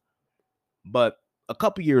playoffs. But a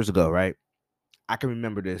couple years ago, right? I can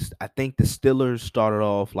remember this. I think the Steelers started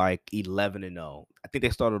off like 11-0. I think they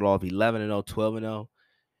started off 11-0, 12-0.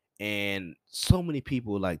 And so many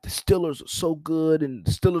people were like, the Steelers are so good and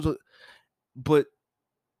the Steelers are, but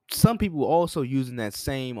some people were also using that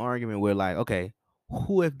same argument where like, okay,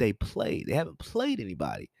 who have they played? They haven't played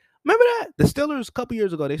anybody. Remember that? The Steelers a couple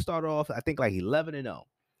years ago, they started off, I think, like 11-0.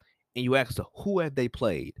 And you asked them, who have they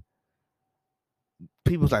played?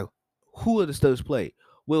 People's like, who are the Steelers played?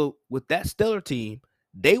 Well, with that Steeler team,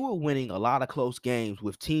 they were winning a lot of close games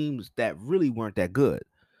with teams that really weren't that good.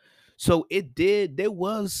 So there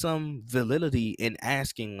was some validity in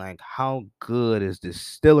asking, like, how good is this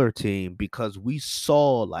Steeler team? Because we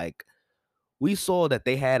saw that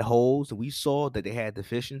they had holes and we saw that they had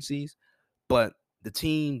deficiencies, but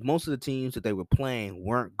most of the teams that they were playing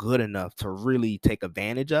weren't good enough to really take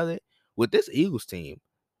advantage of it. With this Eagles team,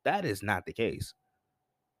 that is not the case.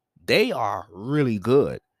 They are really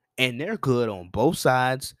good, and they're good on both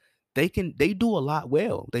sides. They do a lot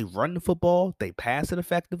well. They run the football, they pass it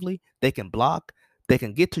effectively, they can block, they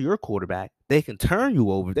can get to your quarterback, they can turn you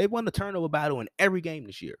over. They won the turnover battle in every game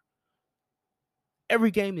this year.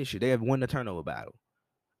 Every game this year, they have won the turnover battle.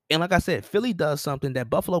 And like I said, Philly does something that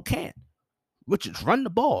Buffalo can't, which is run the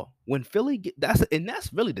ball. When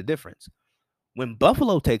that's really the difference. When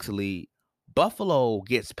Buffalo takes a lead, Buffalo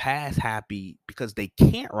gets pass happy because they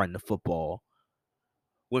can't run the football.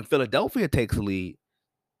 When Philadelphia takes a lead,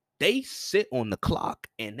 they sit on the clock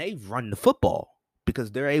and they run the football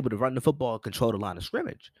because they're able to run the football and control the line of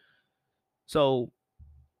scrimmage. So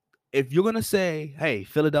if you're gonna say, "Hey,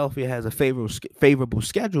 Philadelphia has a favorable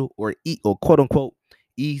schedule or quote unquote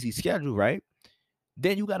easy schedule," right?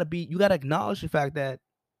 Then you gotta acknowledge the fact that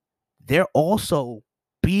they're also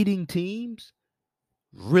beating teams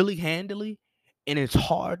really handily, and it's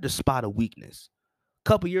hard to spot a weakness. A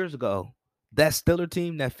couple years ago, that Steeler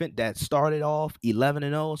team that started off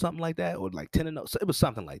 11-0 or something like that, or like 10-0, so it was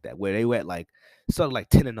something like that where they were at like started like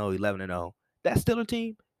 10-0, 11-0. That Steeler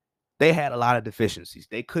team, they had a lot of deficiencies.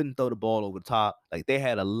 They couldn't throw the ball over the top. Like they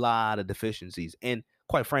had a lot of deficiencies, and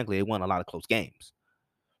quite frankly, they won a lot of close games.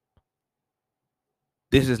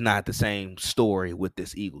 This is not the same story with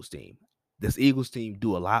this Eagles team. This Eagles team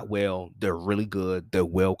do a lot well. They're really good. They're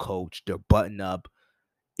well coached. They're buttoned up.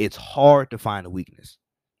 It's hard to find a weakness.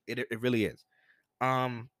 It really is.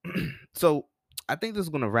 So I think this is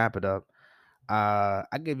gonna wrap it up. I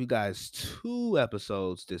gave you guys 2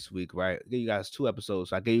 episodes this week, right? I gave you guys 2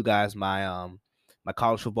 episodes. I gave you guys my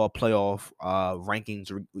college football playoff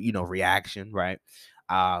rankings, reaction, right?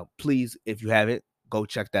 Please, if you have it, go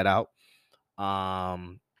check that out.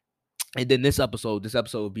 Um, and then this episode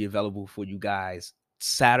will be available for you guys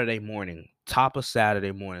Saturday morning, top of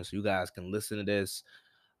Saturday morning, so you guys can listen to this.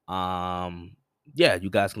 Yeah, you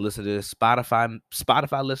guys can listen to this.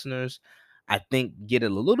 Spotify listeners, I think, get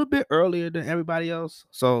it a little bit earlier than everybody else.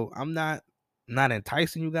 So I'm not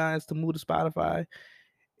enticing you guys to move to Spotify.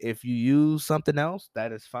 If you use something else,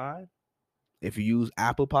 that is fine. If you use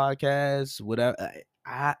Apple Podcasts, whatever,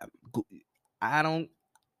 I I don't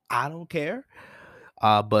I don't care.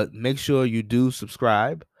 But make sure you do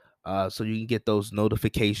subscribe so you can get those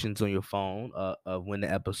notifications on your phone of when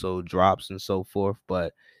the episode drops and so forth.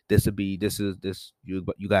 But you guys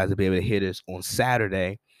will be able to hear this on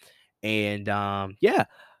Saturday. And yeah,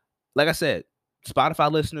 like I said,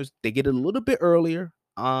 Spotify listeners, they get it a little bit earlier.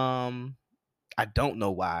 I don't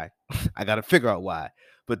know why. I gotta figure out why.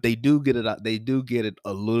 But they do get it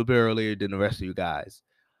a little bit earlier than the rest of you guys.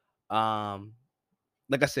 Um,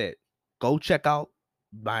 like I said, go check out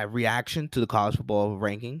my reaction to the college football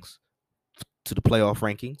rankings, to the playoff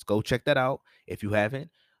rankings. Go check that out if you haven't.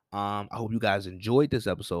 I hope you guys enjoyed this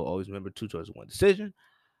episode. Always remember 2 choices, 1 decision.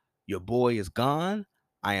 Your boy is gone.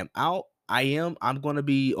 I am out. I'm going to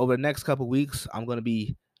be over the next couple weeks. I'm going to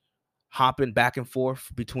be hopping back and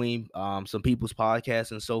forth between some people's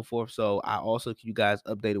podcasts and so forth. So I also keep you guys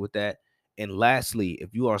updated with that. And lastly,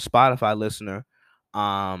 if you are a Spotify listener,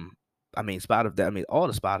 all the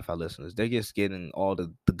Spotify listeners, they're just getting all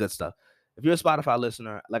the good stuff. If you're a Spotify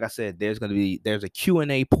listener, like I said, there's a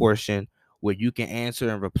Q&A portion where you can answer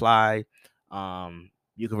and reply.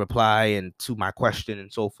 You can reply and to my question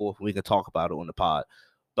and so forth. And we can talk about it on the pod.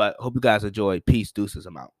 But hope you guys enjoy. Peace, deuces,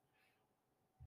 I'm out.